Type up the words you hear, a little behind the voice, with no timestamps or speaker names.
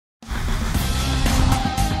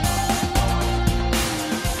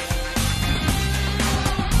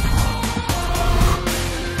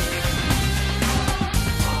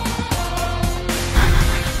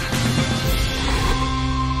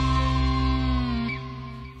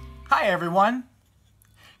Hi everyone.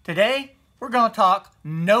 Today we're going to talk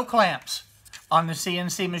no clamps on the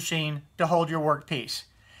CNC machine to hold your workpiece.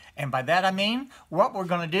 And by that I mean what we're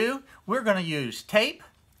going to do, we're going to use tape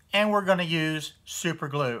and we're going to use super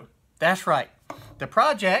glue. That's right. The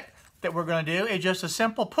project that we're going to do is just a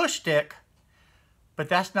simple push stick, but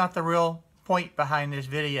that's not the real point behind this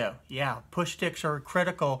video. Yeah, push sticks are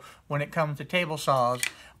critical when it comes to table saws,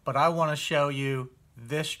 but I want to show you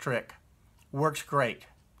this trick. Works great.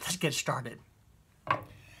 Let's get started.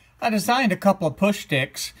 I designed a couple of push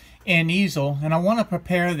sticks in easel and I want to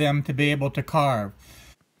prepare them to be able to carve.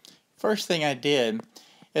 First thing I did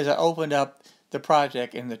is I opened up the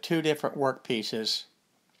project into two different work pieces,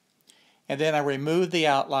 and then I removed the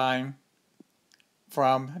outline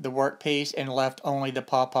from the work piece and left only the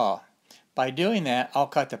pawpaw. By doing that, I'll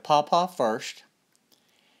cut the pawpaw first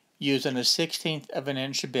using a 1/16 of an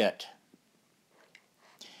inch bit.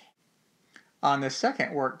 On the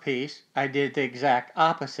second workpiece, I did the exact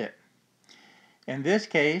opposite. In this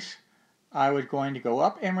case, I was going to go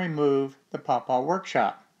up and remove the pawpaw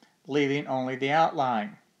workshop, leaving only the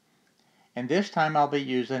outline. And this time I'll be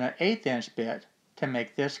using an 1/8 inch bit to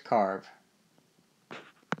make this carve.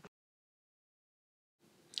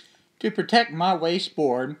 To protect my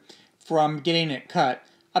wasteboard from getting it cut,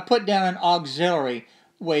 I put down an auxiliary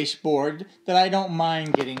wasteboard that I don't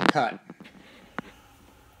mind getting cut.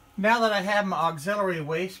 Now that I have my auxiliary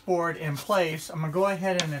wasteboard in place, I'm going to go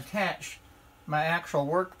ahead and attach my actual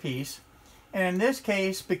workpiece. And in this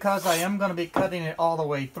case, because I am going to be cutting it all the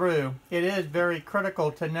way through, it is very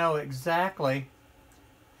critical to know exactly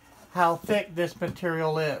how thick this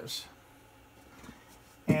material is.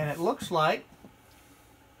 And it looks like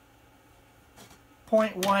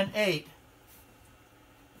 0.18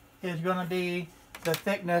 is going to be the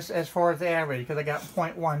thickness as far as the average, because I got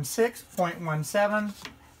 0.16, 0.17,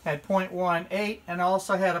 had 0.18, and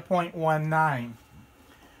also had a 0.19.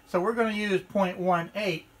 So we're going to use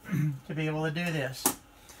 0.18 to be able to do this.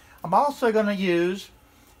 I'm also going to use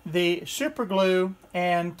the super glue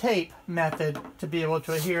and tape method to be able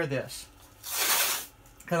to adhere this,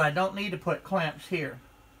 because I don't need to put clamps here.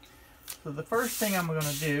 So the first thing I'm going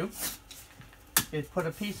to do is put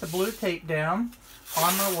a piece of blue tape down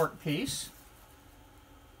on my workpiece.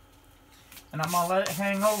 And I'm going to let it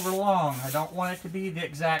hang over long. I don't want it to be the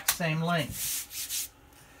exact same length.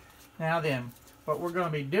 Now then, what we're going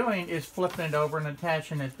to be doing is flipping it over and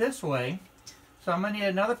attaching it this way. So I'm going to need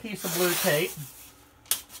another piece of blue tape.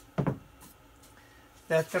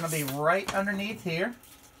 That's going to be right underneath here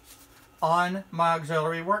on my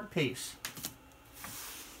auxiliary workpiece.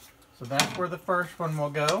 So that's where the first one will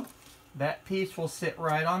go. That piece will sit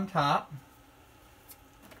right on top.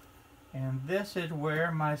 And this is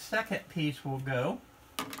where my second piece will go.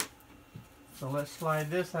 So let's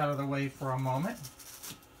slide this out of the way for a moment.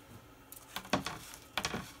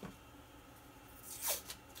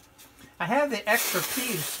 I have the extra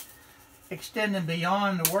piece extending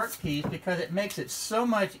beyond the workpiece because it makes it so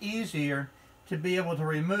much easier to be able to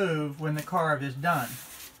remove when the carve is done.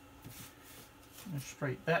 Let's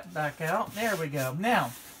straighten that back out. There we go.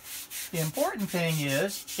 Now, the important thing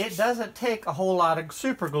is it doesn't take a whole lot of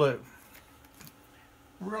super glue.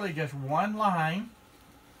 Really just one line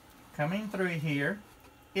coming through here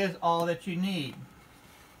is all that you need.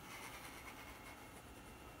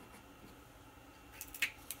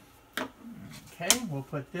 Okay, we'll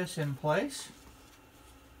put this in place.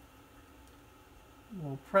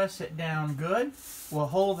 We'll press it down good. We'll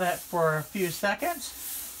hold that for a few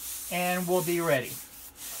seconds and we'll be ready.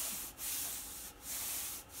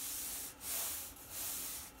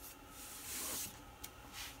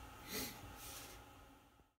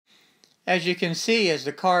 As you can see, as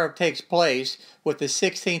the carve takes place with the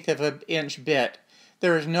 1/16 of an inch bit,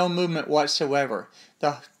 there is no movement whatsoever.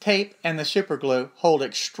 The tape and the super glue hold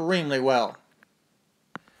extremely well.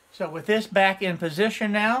 So with this back in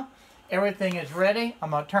position now, everything is ready.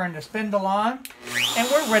 I'm going to turn the spindle on and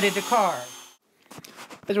we're ready to carve.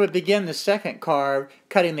 As we begin the second carve,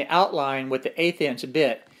 cutting the outline with the 1/8 inch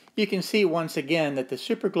bit, you can see once again that the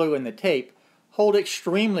super glue and the tape hold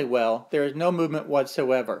extremely well. There is no movement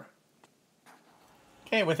whatsoever.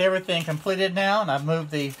 Okay, with everything completed now, and I've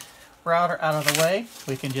moved the router out of the way,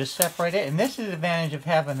 we can just separate it. And this is the advantage of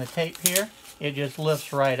having the tape here. It just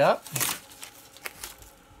lifts right up.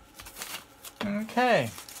 Okay.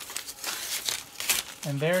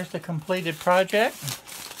 And there's the completed project.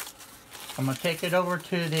 I'm going to take it over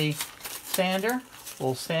to the sander.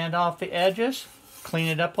 We'll sand off the edges, clean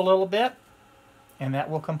it up a little bit, and that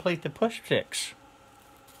will complete the push sticks.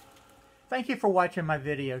 Thank you for watching my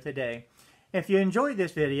video today. If you enjoyed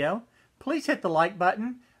this video, please hit the like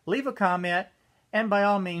button, leave a comment, and by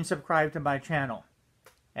all means subscribe to my channel.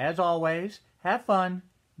 As always, have fun,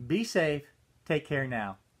 be safe, take care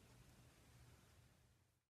now.